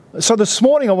So this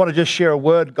morning I want to just share a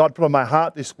word God put on my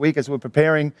heart this week as we're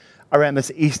preparing around this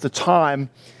Easter time.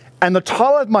 And the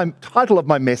title of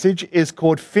my message is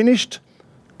called Finished,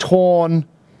 Torn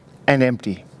and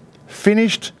Empty.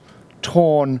 Finished,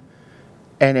 Torn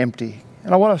and Empty.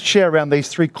 And I want to share around these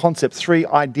three concepts, three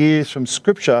ideas from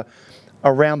Scripture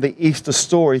around the Easter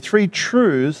story, three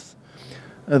truths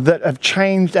that have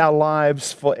changed our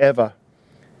lives forever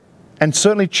and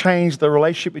certainly changed the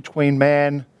relationship between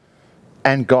man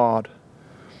and God.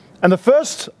 And the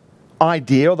first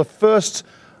idea, or the first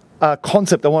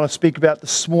concept I want to speak about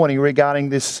this morning regarding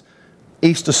this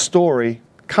Easter story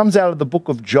comes out of the book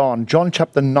of John, John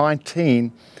chapter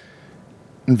 19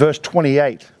 and verse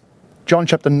 28. John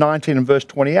chapter 19 and verse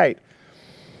 28.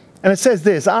 And it says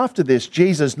this: after this,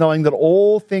 Jesus, knowing that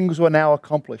all things were now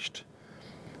accomplished,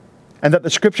 and that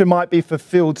the scripture might be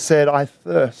fulfilled, said, I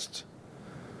thirst.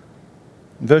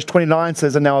 Verse 29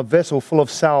 says, and now a vessel full of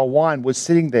sour wine was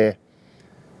sitting there,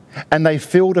 and they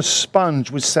filled a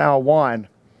sponge with sour wine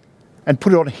and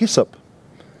put it on hyssop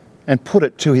and put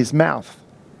it to his mouth.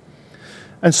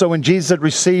 And so when Jesus had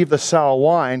received the sour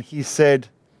wine, he said,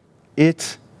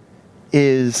 it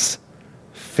is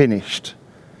finished.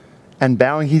 And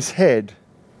bowing his head,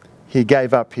 he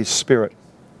gave up his spirit.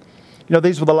 You know,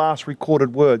 these were the last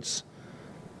recorded words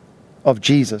of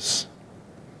Jesus.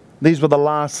 This was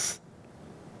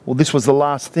the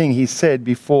last thing he said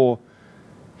before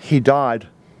he died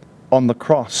on the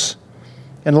cross.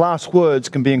 And last words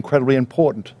can be incredibly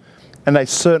important. And they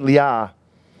certainly are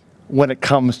when it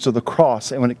comes to the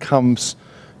cross and when it comes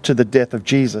to the death of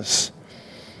Jesus.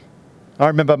 I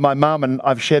remember my mum, and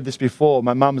I've shared this before,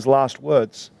 my mum's last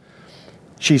words.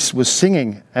 She was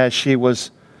singing as she was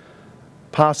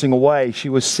passing away. She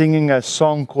was singing a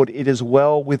song called It Is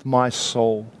Well With My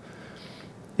Soul.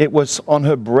 It was on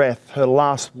her breath, her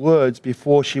last words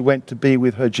before she went to be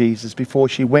with her Jesus, before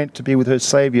she went to be with her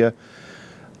Savior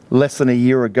less than a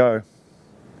year ago.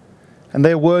 And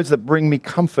they're words that bring me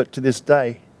comfort to this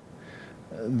day.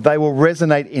 They will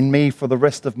resonate in me for the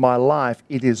rest of my life.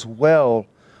 It is well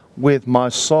with my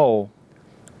soul,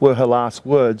 were her last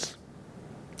words.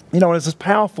 You know, and it's as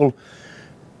powerful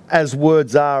as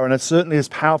words are, and it's certainly as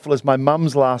powerful as my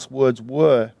mum's last words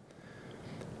were.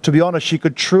 To be honest, she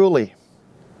could truly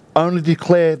only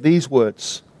declare these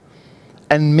words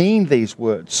and mean these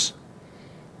words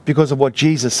because of what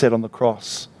Jesus said on the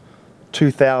cross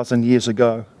 2,000 years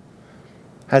ago.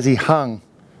 As he hung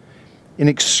in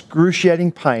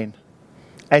excruciating pain,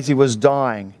 as he was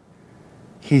dying,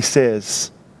 he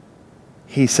says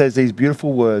these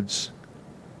beautiful words,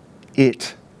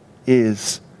 it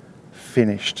is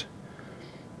finished.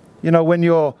 You know, when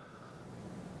you're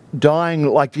dying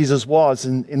like Jesus was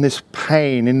in this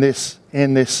pain, in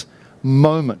this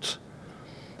moment,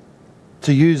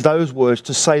 to use those words,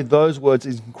 to say those words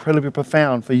is incredibly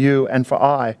profound for you and for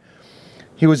I.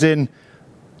 He was in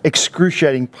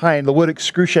excruciating pain. The word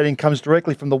excruciating comes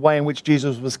directly from the way in which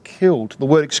Jesus was killed. The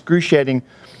word excruciating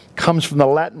comes from the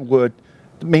Latin word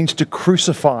that means to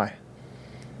crucify.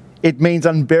 It means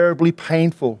unbearably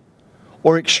painful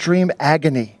or extreme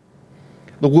agony.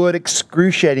 The word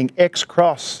excruciating,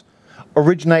 ex-cross,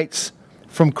 originates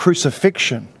from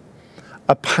crucifixion,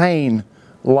 a pain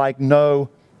like no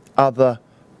other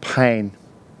pain.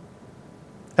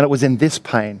 And it was in this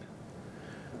pain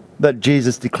that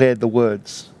Jesus declared the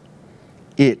words,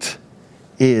 it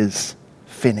is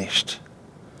finished.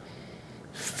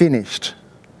 Finished.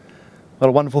 What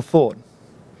a wonderful thought.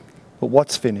 But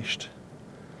what's finished?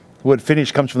 The word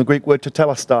finished comes from the Greek word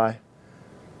tetelestai,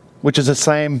 which is the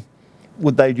same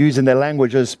would they use in their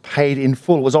language as paid in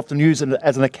full. It was often used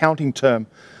as an accounting term.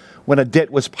 When a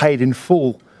debt was paid in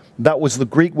full, that was the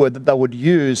Greek word that they would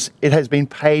use. It has been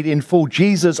paid in full.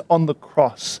 Jesus on the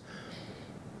cross,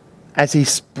 as he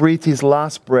breathed his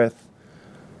last breath,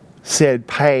 said,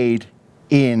 paid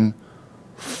in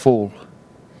full.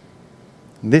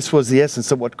 This was the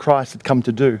essence of what Christ had come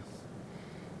to do.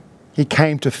 He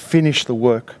came to finish the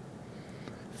work,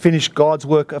 finish God's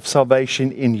work of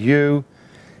salvation in you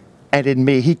and in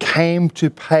me. He came to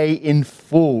pay in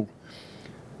full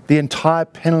the entire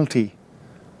penalty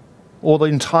or the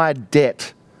entire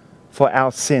debt for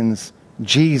our sins.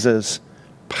 Jesus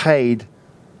paid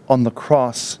on the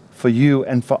cross for you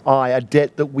and for I, a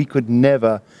debt that we could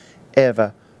never,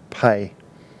 ever pay.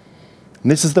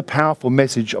 And this is the powerful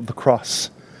message of the cross.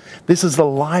 This is the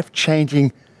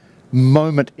life-changing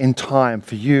moment in time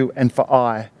for you and for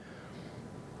I.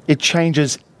 It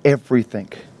changes everything.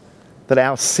 That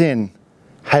our sin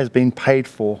has been paid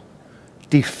for,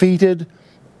 defeated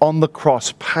on the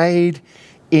cross, paid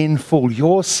in full.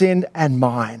 Your sin and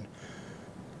mine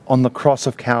on the cross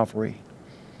of Calvary.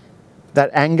 That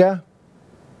anger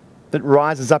that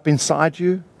rises up inside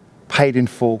you, paid in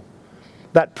full.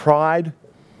 That pride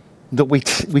that we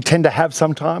tend to have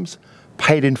sometimes,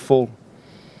 paid in full.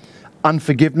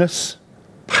 Unforgiveness,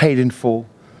 paid in full.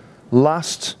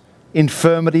 Lust,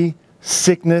 infirmity,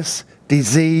 sickness,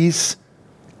 disease,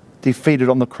 defeated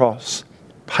on the cross,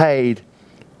 paid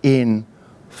in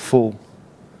full.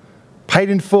 Paid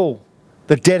in full.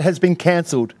 The debt has been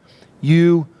cancelled.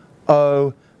 You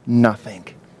owe nothing.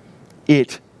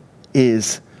 It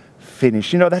is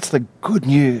finished. You know, that's the good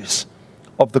news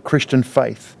of the Christian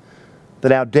faith,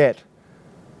 that our debt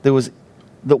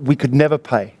that we could never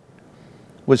pay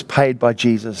was paid by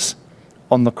Jesus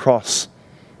on the cross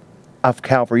of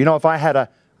Calvary. You know, if I had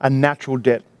a natural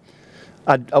debt,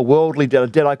 a worldly debt, a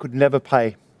debt I could never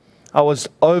pay, I was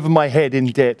over my head in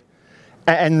debt,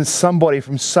 and somebody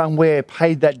from somewhere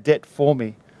paid that debt for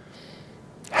me,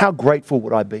 how grateful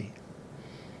would I be?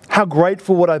 How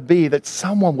grateful would I be that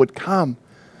someone would come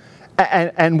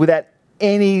and without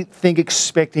anything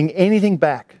expecting anything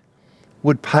back,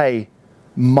 would pay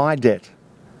my debt.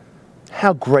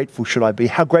 How grateful should I be?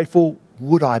 How grateful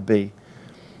would I be?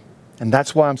 And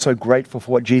that's why I'm so grateful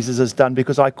for what Jesus has done,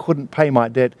 because I couldn't pay my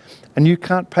debt, and you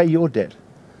can't pay your debt.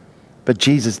 But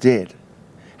Jesus did.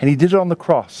 And he did it on the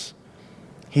cross.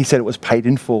 He said it was paid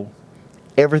in full.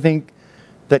 Everything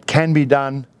that can be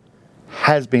done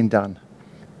has been done.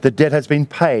 The debt has been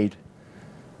paid,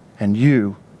 and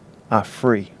you are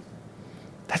free.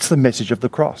 That's the message of the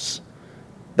cross.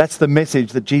 That's the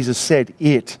message that Jesus said,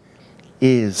 it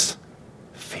is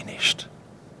finished.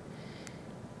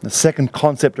 The second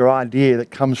concept or idea that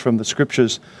comes from the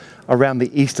scriptures around the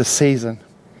Easter season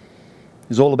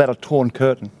is all about a torn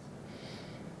curtain.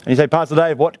 And you say, Pastor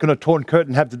Dave, what can a torn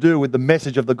curtain have to do with the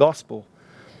message of the gospel?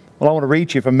 Well, I want to read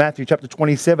to you from Matthew chapter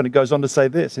 27. It goes on to say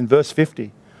this in verse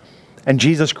 50. And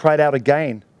Jesus cried out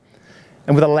again,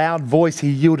 and with a loud voice he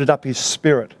yielded up his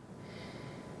spirit.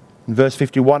 In verse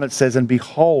 51 it says, and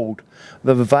behold,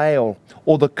 the veil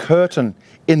or the curtain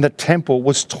in the temple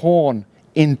was torn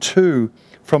in two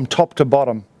from top to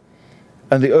bottom,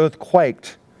 and the earth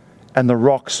quaked and the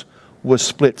rocks were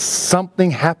split.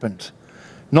 Something happened,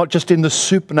 not just in the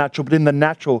supernatural but in the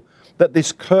natural, that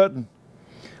this curtain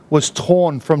was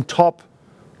torn from top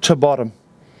to bottom.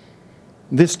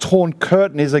 This torn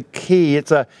curtain is a key.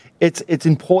 It's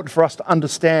important for us to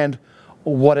understand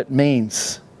what it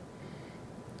means.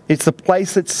 It's the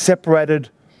place that separated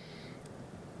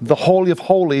the Holy of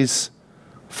Holies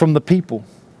from the people.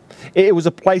 It was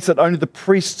a place that only the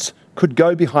priests could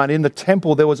go behind. In the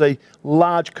temple, there was a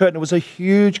large curtain. It was a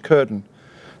huge curtain.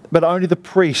 But only the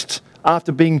priests,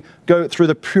 after go through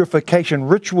the purification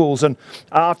rituals and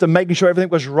after making sure everything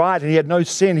was right and he had no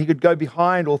sin, he could go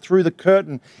behind or through the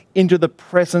curtain into the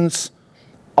presence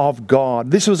of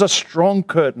God. This was a strong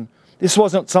curtain. This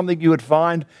wasn't something you would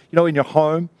find, in your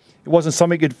home. It wasn't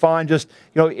something you'd find just,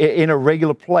 in a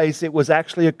regular place. It was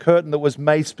actually a curtain that was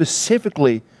made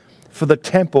specifically for the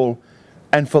temple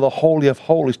and for the Holy of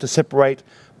Holies to separate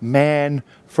man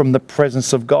from the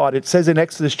presence of God. It says in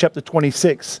Exodus chapter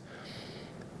 26,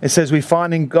 it says we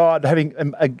find in God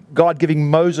God giving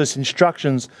Moses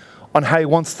instructions on how he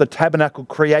wants the tabernacle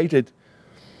created.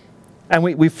 And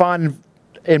we find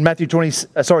in in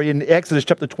Exodus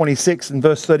chapter 26 and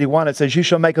verse 31, it says, you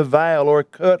shall make a veil or a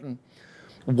curtain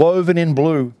woven in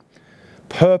blue,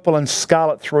 purple and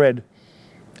scarlet thread,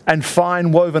 and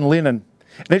fine woven linen.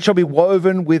 And it shall be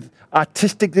woven with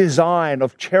artistic design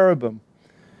of cherubim.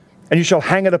 And you shall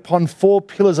hang it upon 4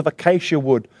 pillars of acacia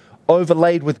wood,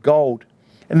 overlaid with gold.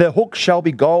 And their hooks shall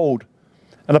be gold,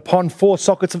 and upon 4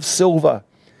 sockets of silver.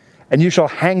 And you shall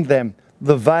hang them,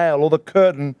 the veil or the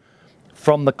curtain,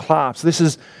 from the clasps. This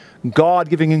is God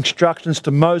giving instructions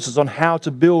to Moses on how to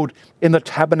build in the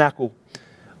tabernacle,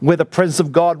 where the presence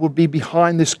of God would be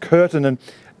behind this curtain,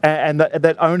 and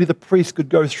that only the priest could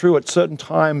go through at certain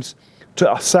times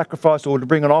to sacrifice or to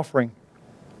bring an offering.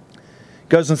 It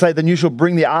goes and say, then you shall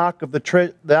bring the ark of the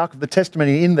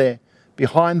testimony in there,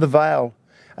 behind the veil.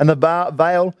 And the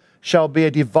veil shall be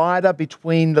a divider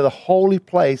between the holy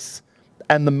place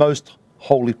and the most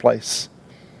holy place.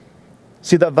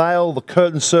 See, that veil, the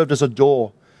curtain, served as a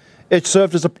door. It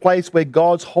served as a place where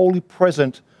God's holy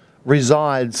presence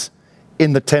resides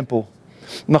in the temple.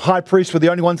 And the high priests were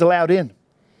the only ones allowed in.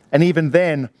 And even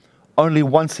then, only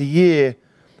once a year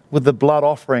with the blood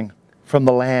offering from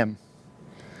the lamb.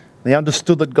 They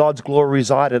understood that God's glory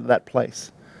resided at that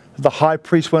place. The high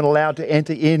priests weren't allowed to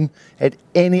enter in at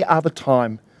any other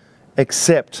time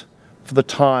except for the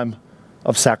time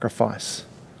of sacrifice.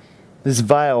 This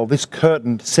veil, this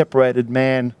curtain, separated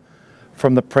man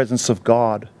from the presence of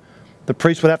God. The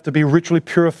priest would have to be ritually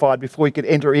purified before he could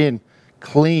enter in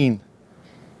clean.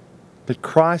 But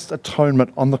Christ's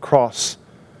atonement on the cross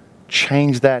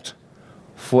changed that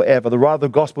forever. The writer of the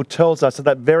gospel tells us at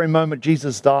that very moment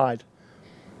Jesus died,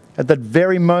 at that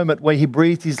very moment where he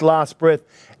breathed his last breath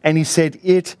and he said,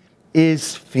 "It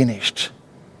is finished,"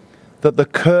 that the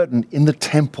curtain in the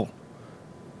temple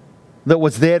that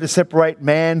was there to separate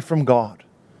man from God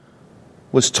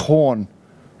was torn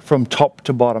from top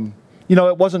to bottom. You know,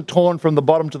 it wasn't torn from the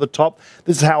bottom to the top.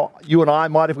 This is how you and I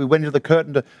might, if we went into the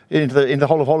curtain, into the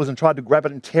Holy of Holies and tried to grab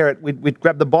it and tear it, we'd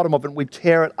grab the bottom of it and we'd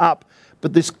tear it up.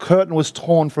 But this curtain was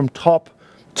torn from top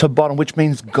to bottom, which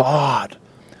means God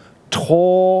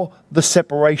tore the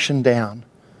separation down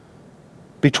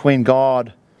between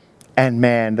God and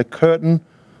man. The curtain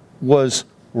was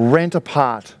rent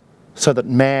apart so that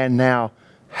man now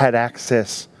had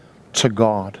access to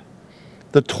God.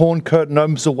 The torn curtain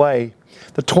opens the way.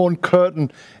 The torn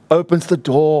curtain opens the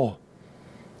door.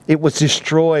 It was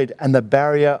destroyed, and the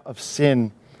barrier of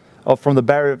sin, from the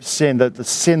barrier of sin, the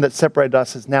sin that separated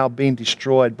us has now been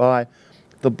destroyed by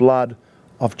the blood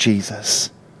of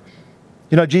Jesus.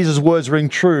 You know, Jesus' words ring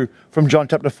true from John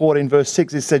chapter 14, verse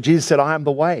 6. Jesus said, "I am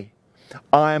the way,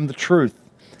 I am the truth,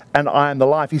 and I am the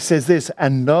life." He says this,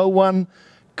 "And no one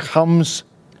comes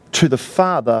to the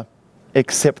Father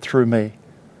except through me."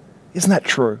 Isn't that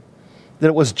true? That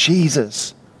it was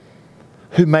Jesus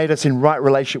who made us in right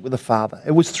relationship with the Father.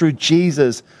 It was through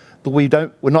Jesus that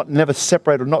we're not never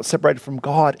separated, or not separated from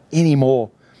God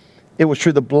anymore. It was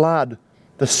through the blood,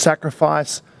 the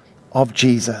sacrifice of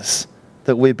Jesus,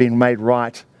 that we've been made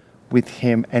right with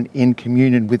him and in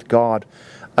communion with God.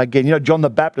 Again, you know, John the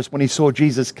Baptist, when he saw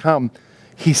Jesus come,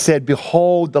 he said,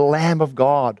 "Behold the Lamb of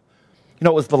God." You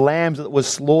know, it was the lambs that was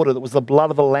slaughtered. It was the blood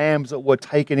of the lambs that were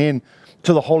taken in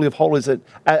to the Holy of Holies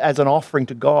as an offering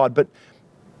to God. But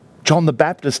John the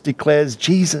Baptist declares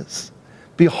Jesus,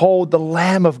 "Behold the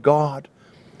Lamb of God,"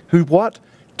 who what?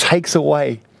 Takes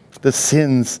away the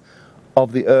sins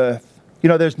of the earth. You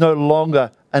know, there's no longer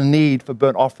a need for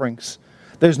burnt offerings.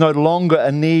 There's no longer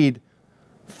a need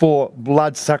for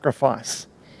blood sacrifice.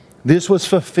 This was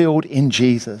fulfilled in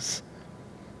Jesus.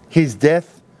 His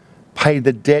death paid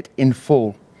the debt in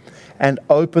full and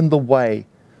opened the way,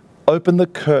 opened the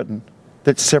curtain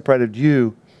that separated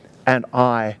you and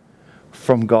I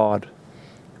from God.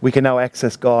 We can now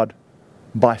access God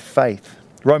by faith.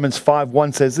 Romans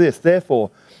 5:1 says this,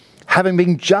 "Therefore, having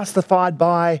been justified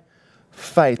by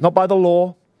faith," not by the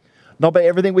law, not by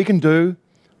everything we can do,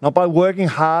 not by working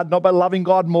hard, not by loving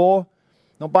God more,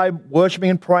 not by worshiping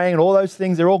and praying and all those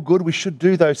things. They're all good. We should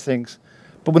do those things.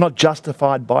 But we're not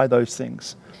justified by those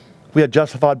things. We are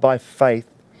justified by faith,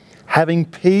 having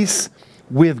peace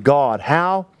with God.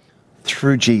 How?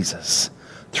 Through Jesus,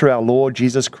 through our Lord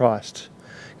Jesus Christ.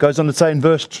 Goes on to say in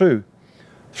verse 2,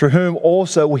 "Through whom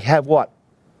also we have" what?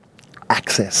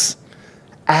 Access.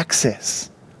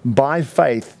 Access by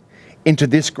faith into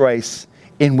this grace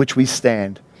in which we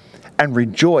stand, and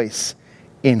rejoice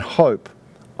in hope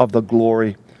of the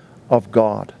glory of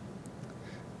God.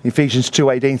 Ephesians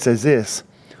 2:18 says this,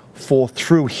 "For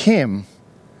through him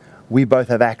we both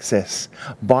have access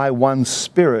by one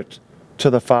Spirit to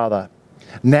the Father.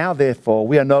 Now, therefore,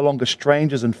 we are no longer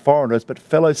strangers and foreigners, but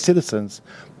fellow citizens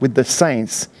with the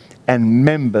saints and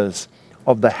members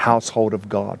of the household of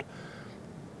God."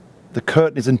 The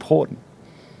curtain is important.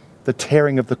 The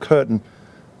tearing of the curtain,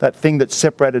 that thing that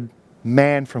separated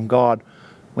man from God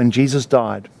when Jesus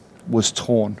died, was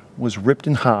torn, was ripped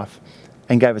in half,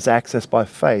 and gave us access by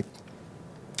faith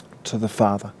to the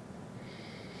Father.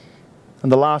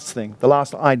 And the last thing, the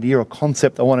last idea or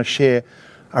concept I want to share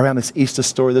around this Easter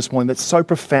story this morning that's so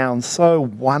profound, so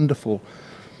wonderful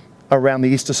around the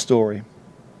Easter story,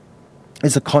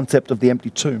 is the concept of the empty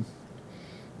tomb.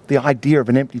 The idea of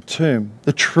an empty tomb,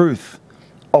 the truth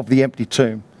of the empty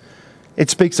tomb. It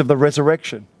speaks of the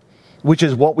resurrection, which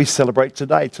is what we celebrate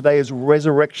today. Today is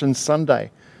Resurrection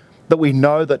Sunday, that we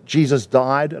know that Jesus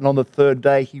died and on the third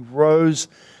day he rose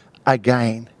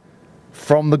again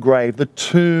from the grave. The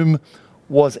tomb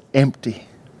was empty.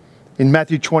 In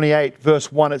Matthew 28,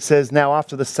 verse 1, it says, "Now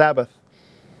after the Sabbath,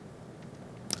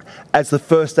 as the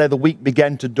first day of the week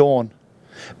began to dawn,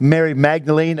 Mary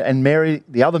Magdalene and Mary,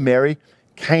 the other Mary,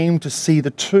 came to see the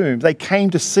tomb." They came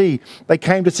to see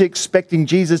expecting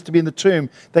Jesus to be in the tomb.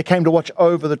 They came to watch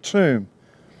over the tomb.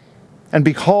 "And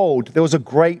behold, there was a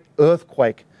great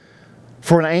earthquake,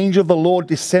 for an angel of the Lord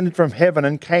descended from heaven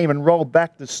and came and rolled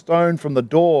back the stone from the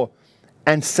door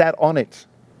and sat on it.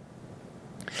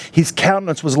 His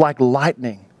countenance was like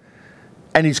lightning,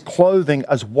 and his clothing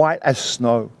as white as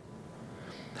snow.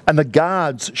 And the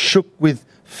guards shook with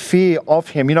fear of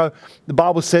him." You know, the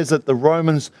Bible says that the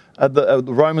Romans the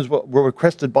Romans were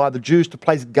requested by the Jews to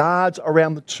place guards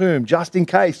around the tomb, just in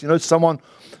case, someone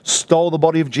stole the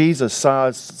body of Jesus,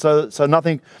 so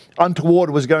nothing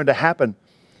untoward was going to happen.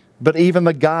 But even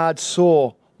the guards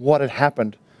saw what had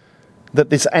happened, that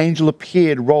this angel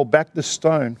appeared, rolled back the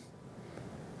stone,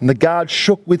 and the guards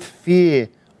shook with fear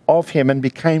of him and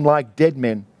became like dead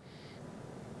men.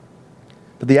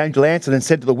 But the angel answered and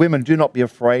said to the women, "Do not be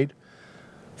afraid,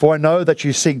 for I know that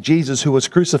you seek Jesus who was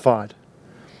crucified.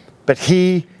 But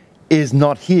he is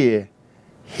not here.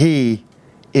 He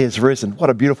is risen." What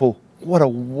a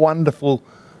wonderful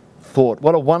thought.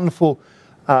 What a wonderful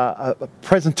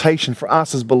presentation for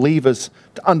us as believers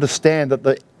to understand that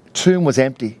the tomb was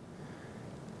empty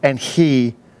and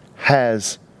he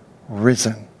has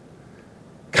risen.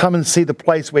 "Come and see the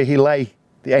place where he lay,"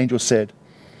 the angel said,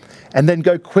 "and then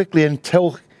go quickly and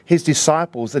tell his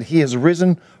disciples that he has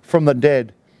risen from the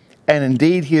dead. And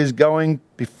indeed he is going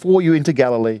before you into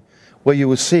Galilee, where you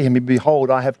will see him. And behold,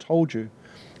 I have told you."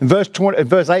 In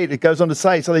verse 8, it goes on to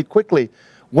say, "So they quickly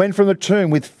went from the tomb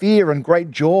with fear and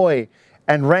great joy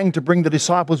and rang to bring the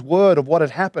disciples word of what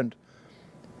had happened.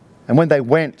 And when they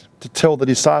went to tell the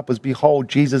disciples, behold,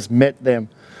 Jesus met them,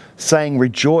 saying,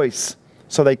 'Rejoice.'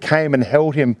 So they came and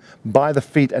held him by the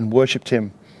feet and worshipped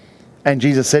him. And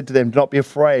Jesus said to them, 'Do not be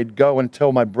afraid. Go and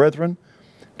tell my brethren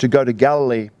to go to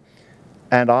Galilee,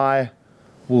 and I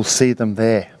will see them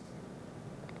there.'"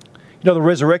 The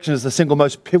resurrection is the single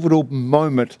most pivotal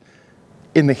moment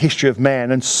in the history of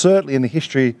man, and certainly in the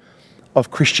history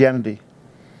of Christianity.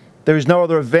 There is no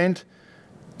other event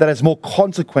that has more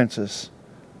consequences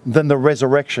than the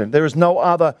resurrection. There is no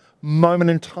other moment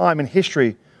in time in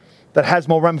history that has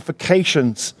more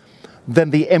ramifications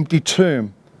than the empty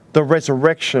tomb, the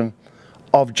resurrection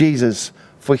of Jesus,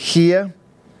 for here,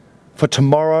 for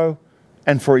tomorrow,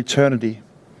 and for eternity.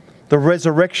 The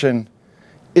resurrection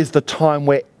is the time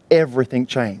where everything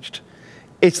changed.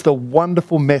 It's the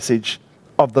wonderful message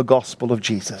of the gospel of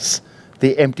Jesus,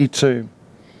 the empty tomb.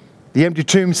 The empty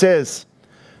tomb says,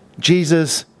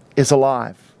 Jesus is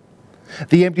alive.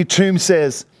 The empty tomb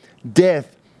says,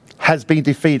 death has been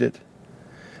defeated.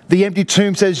 The empty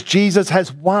tomb says, Jesus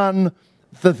has won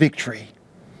the victory.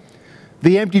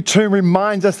 The empty tomb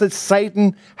reminds us that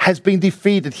Satan has been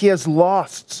defeated. He has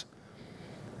lost.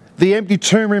 The empty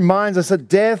tomb reminds us that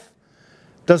death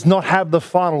does not have the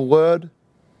final word.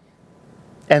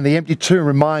 And the empty tomb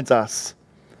reminds us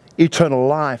eternal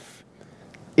life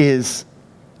is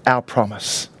our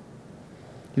promise.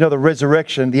 The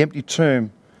resurrection, the empty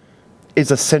tomb,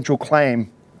 is a central claim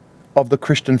of the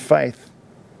Christian faith.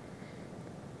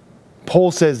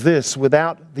 Paul says this,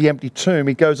 without the empty tomb,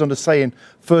 he goes on to say in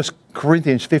 1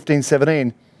 Corinthians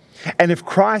 15:17, "And if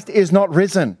Christ is not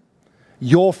risen,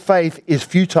 your faith is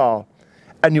futile,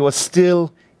 and you are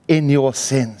still in your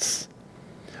sins.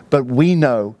 But we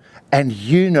know, and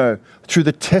you know, through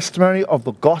the testimony of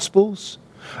the Gospels,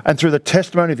 and through the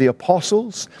testimony of the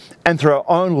apostles, and through our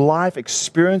own life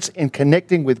experience in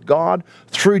connecting with God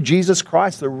through Jesus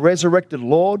Christ, the resurrected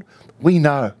Lord, we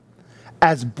know,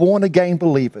 as born-again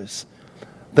believers,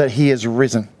 that he is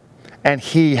risen, and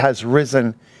he has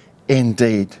risen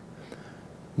indeed.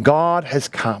 God has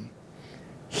come.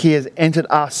 He has entered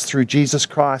us through Jesus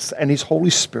Christ and his Holy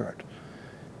Spirit,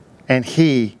 and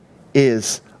he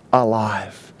is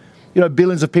alive.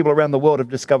 Billions of people around the world have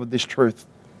discovered this truth.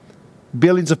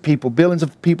 Billions of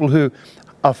people who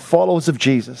are followers of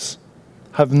Jesus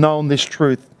have known this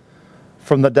truth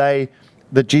from the day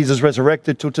that Jesus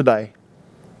resurrected till today,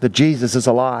 that Jesus is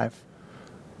alive,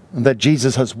 and that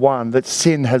Jesus has won, that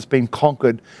sin has been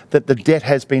conquered, that the debt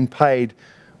has been paid,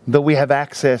 that we have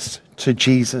access to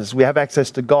Jesus. We have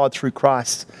access to God through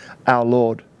Christ our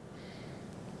Lord.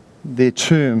 The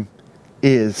tomb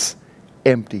is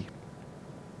empty.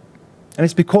 And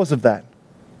it's because of that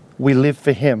we live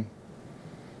for him.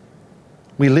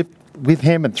 We live with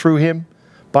him and through him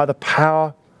by the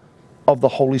power of the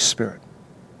Holy Spirit.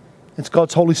 It's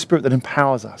God's Holy Spirit that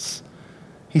empowers us.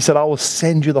 He said, "I will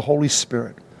send you the Holy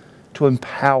Spirit to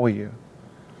empower you."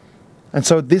 And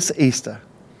so this Easter,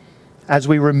 as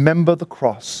we remember the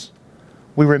cross,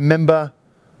 we remember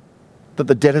that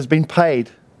the debt has been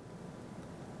paid,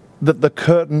 that the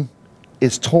curtain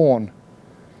is torn,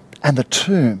 and the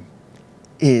tomb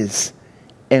is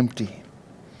empty.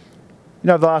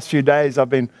 The last few days I've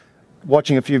been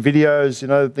watching a few videos,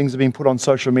 things have been put on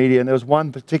social media, and there was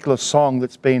one particular song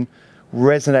that's been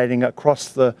resonating across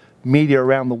the media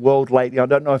around the world lately. I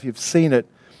don't know if you've seen it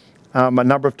a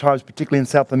number of times, particularly in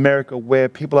South America, where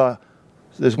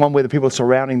there's one where the people are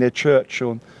surrounding their church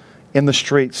or in the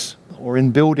streets or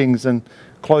in buildings and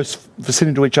close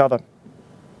vicinity to each other.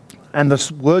 And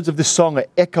the words of this song are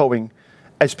echoing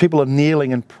as people are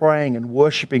kneeling and praying and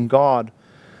worshiping God.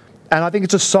 And I think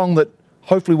it's a song that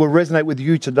hopefully will resonate with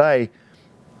you today.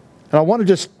 And I want to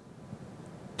just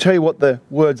tell you what the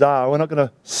words are. We're not going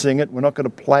to sing it. We're not going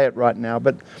to play it right now.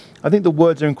 But I think the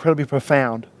words are incredibly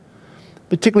profound,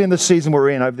 particularly in the season we're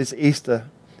in over this Easter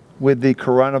with the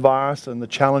coronavirus and the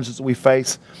challenges that we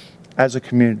face as a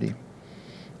community.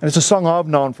 And it's a song I've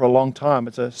known for a long time.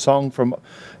 It's a song from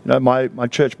my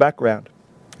church background.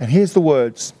 And here's the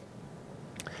words.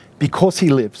 Because he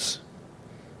lives,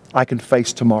 I can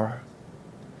face tomorrow.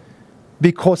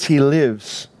 Because he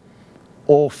lives,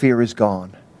 all fear is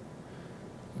gone.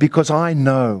 Because I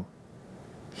know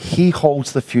he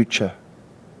holds the future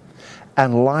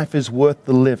and life is worth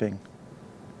the living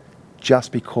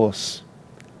just because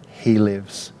he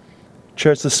lives.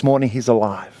 Church, this morning he's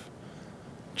alive.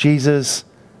 Jesus,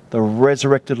 the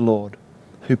resurrected Lord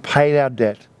who paid our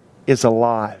debt, is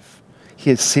alive.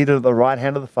 He is seated at the right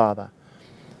hand of the Father.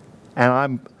 And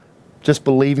I'm just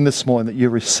believing this morning that you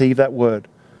receive that word,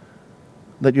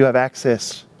 that you have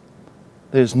access.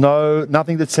 There's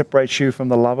nothing that separates you from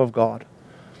the love of God,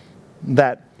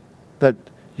 that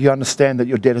you understand that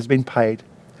your debt has been paid,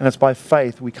 and it's by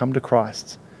faith we come to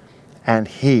Christ, and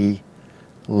he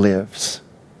lives.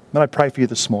 May I pray for you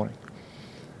this morning.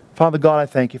 Father God, I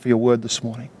thank you for your word this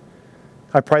morning.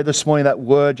 I pray this morning that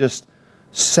word just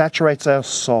saturates our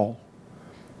soul,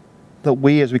 that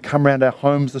we, as we come around our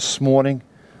homes this morning,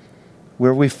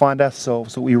 wherever we find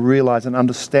ourselves, that we realize and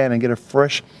understand and get a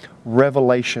fresh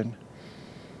revelation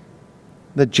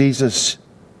that Jesus,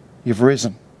 you've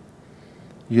risen,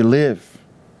 you live.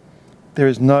 There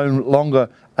is no longer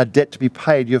a debt to be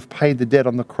paid. You've paid the debt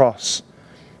on the cross.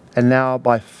 And now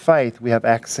by faith we have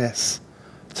access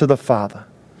to the Father.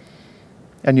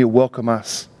 And you welcome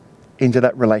us into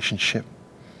that relationship.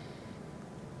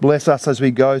 Bless us as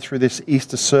we go through this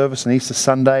Easter service and Easter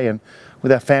Sunday and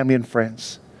with our family and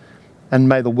friends. And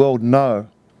may the world know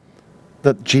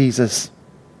that Jesus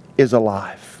is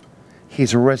alive.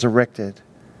 He's resurrected.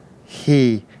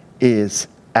 He is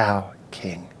our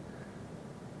King.